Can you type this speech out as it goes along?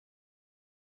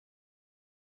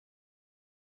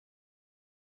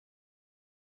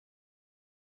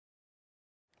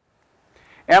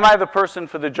Am I the person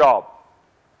for the job?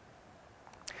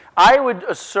 I would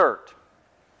assert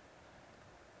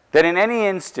that in any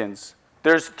instance,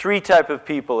 there's three types of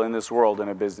people in this world in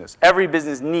a business. Every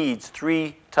business needs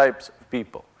three types of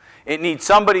people. It needs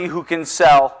somebody who can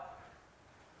sell,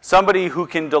 somebody who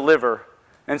can deliver,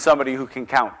 and somebody who can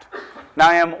count. Now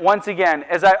I am, once again,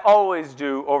 as I always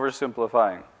do,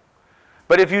 oversimplifying.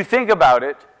 But if you think about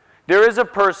it, there is a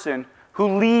person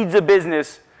who leads a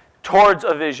business towards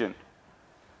a vision.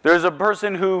 There's a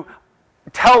person who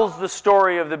tells the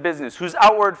story of the business, who's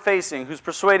outward facing, who's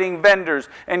persuading vendors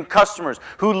and customers,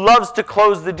 who loves to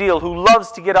close the deal, who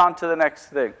loves to get on to the next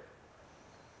thing.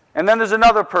 And then there's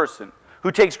another person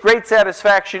who takes great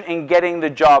satisfaction in getting the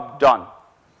job done,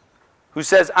 who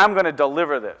says, I'm going to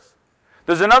deliver this.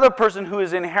 There's another person who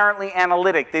is inherently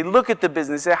analytic. They look at the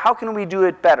business and say, how can we do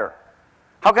it better?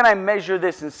 How can I measure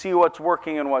this and see what's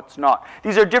working and what's not?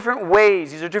 These are different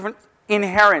ways. These are different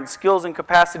inherent skills and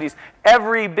capacities.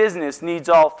 Every business needs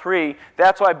all three.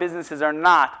 That's why businesses are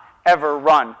not ever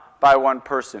run by one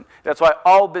person. That's why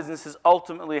all businesses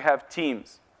ultimately have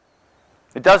teams.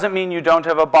 It doesn't mean you don't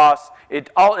have a boss.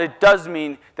 It does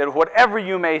mean that whatever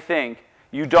you may think,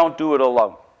 you don't do it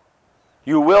alone.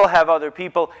 You will have other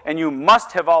people, and you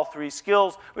must have all three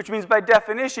skills, which means by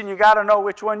definition, you got to know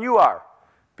which one you are,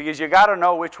 because you got to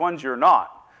know which ones you're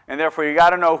not. And therefore, you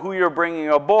got to know who you're bringing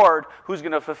aboard, who's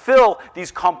going to fulfill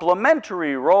these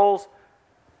complementary roles,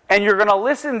 and you're going to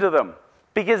listen to them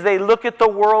because they look at the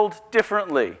world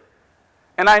differently.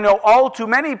 And I know all too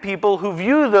many people who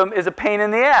view them as a pain in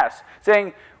the ass,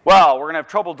 saying, well, we're going to have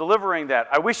trouble delivering that.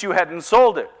 I wish you hadn't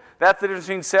sold it. That's the difference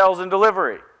between sales and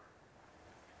delivery.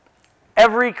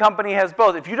 Every company has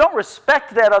both. If you don't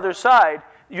respect that other side,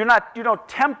 you don't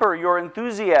temper your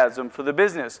enthusiasm for the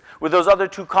business with those other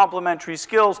two complementary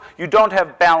skills, you don't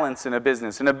have balance in a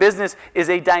business. And a business is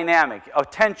a dynamic, a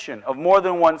tension of more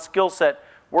than one skill set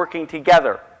working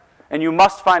together. And you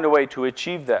must find a way to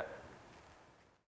achieve that.